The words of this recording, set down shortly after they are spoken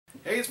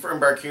Hey, it's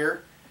Fernbark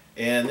here,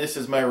 and this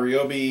is my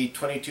Ryobi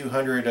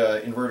 2200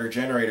 inverter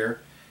generator.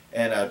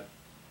 And an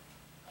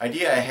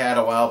idea I had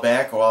a while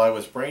back while I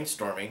was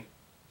brainstorming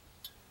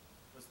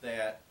was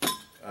that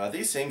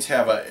these things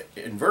have an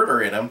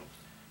inverter in them,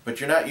 but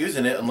you're not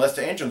using it unless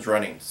the engine's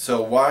running.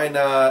 So why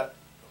not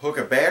hook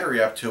a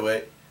battery up to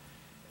it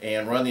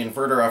and run the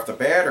inverter off the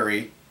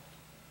battery,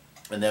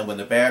 and then when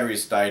the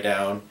batteries die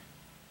down,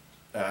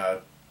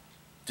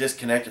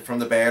 disconnect it from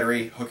the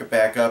battery, hook it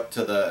back up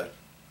to the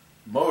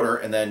motor,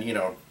 and then, you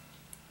know,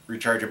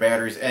 recharge your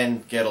batteries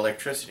and get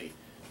electricity.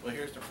 Well,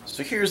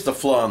 here's the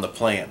flaw in the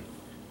plan.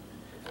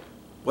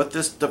 What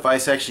this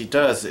device actually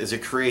does is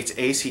it creates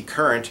AC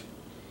current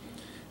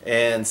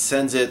and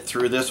sends it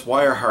through this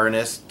wire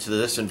harness to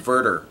this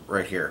inverter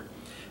right here.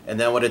 And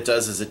then what it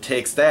does is it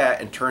takes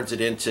that and turns it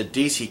into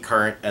DC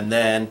current, and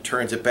then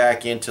turns it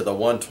back into the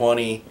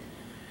 120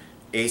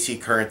 AC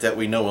current that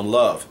we know and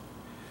love.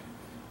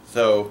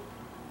 So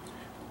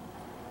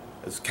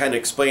this kind of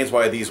explains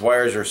why these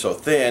wires are so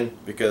thin,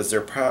 because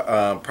they're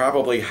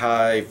probably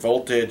high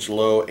voltage,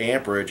 low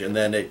amperage, and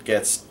then it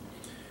gets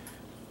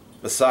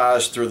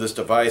massaged through this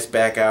device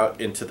back out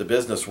into the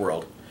business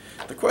world.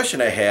 The question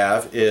I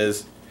have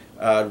is,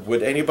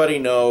 would anybody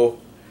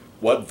know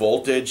what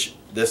voltage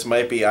this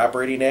might be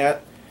operating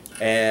at?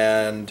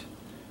 And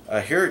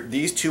here,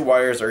 these two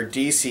wires are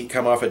DC,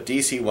 come off of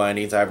DC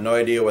windings. I have no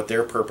idea what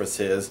their purpose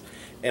is.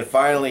 And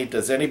finally,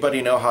 does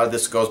anybody know how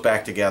this goes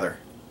back together?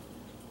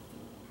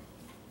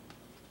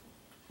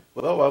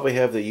 Well, while we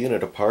have the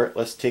unit apart,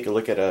 let's take a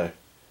look at the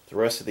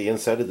rest of the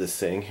inside of this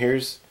thing.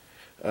 Here's,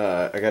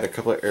 I got a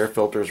couple of air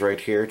filters right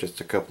here,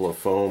 just a couple of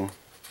foam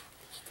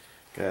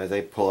guys.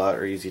 They pull out,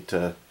 are easy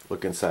to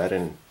look inside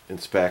and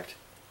inspect.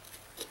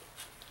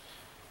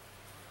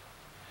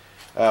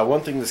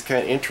 One thing that's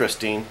kind of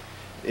interesting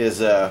is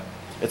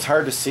it's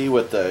hard to see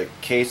with the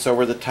case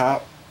over the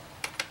top,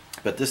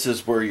 but this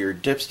is where your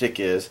dipstick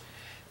is,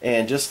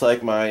 and just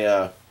like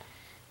my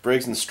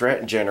Briggs &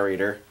 Stratton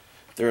generator,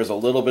 there's a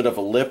little bit of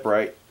a lip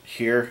right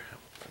here.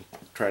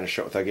 I'm trying to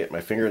show it without getting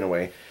my finger in the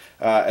way.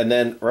 And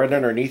then right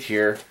underneath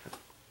here,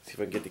 see if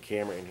I can get the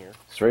camera in here.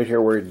 It's right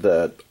here where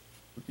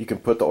you can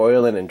put the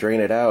oil in and drain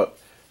it out.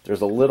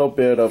 There's a little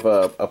bit of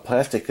a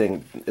plastic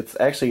thing. It's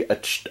actually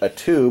a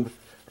tube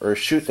or a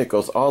chute that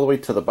goes all the way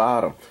to the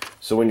bottom.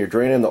 So when you're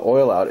draining the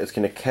oil out, it's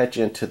going to catch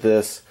into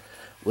this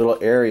little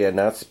area and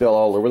not spill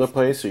all over the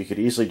place. So you could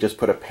easily just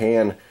put a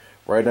pan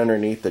right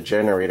underneath the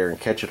generator and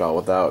catch it all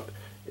without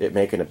it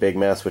making a big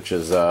mess, which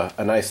is a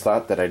nice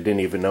thought that I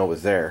didn't even know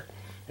was there.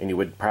 And you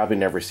would probably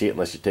never see it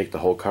unless you take the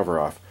whole cover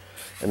off.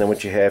 And then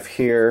what you have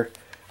here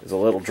is a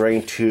little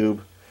drain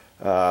tube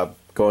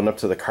going up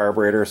to the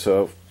carburetor.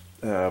 So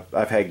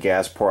I've had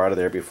gas pour out of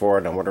there before,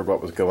 and I wondered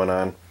what was going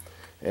on.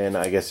 And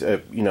I guess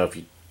you know, if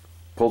you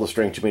pull the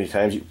string too many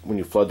times, when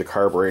you flood the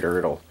carburetor,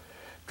 it'll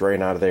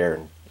drain out of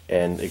there,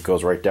 and it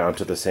goes right down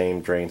to the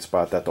same drain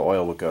spot that the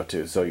oil would go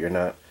to. So you're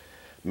not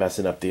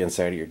messing up the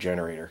inside of your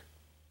generator.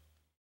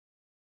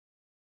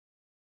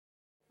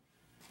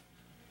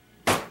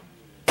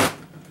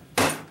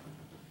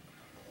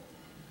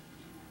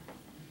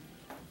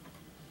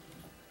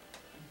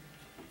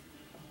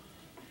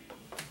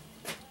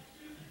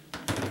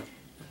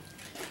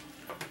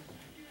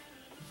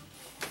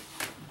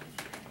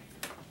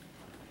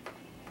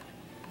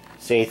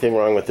 See anything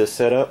wrong with this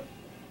setup?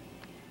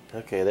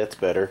 Okay, that's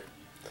better.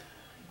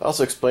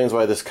 Also explains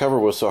why this cover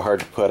was so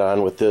hard to put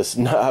on with this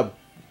knob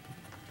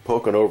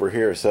poking over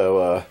here.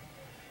 So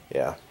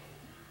yeah,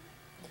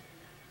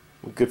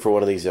 I'm good for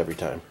one of these every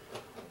time.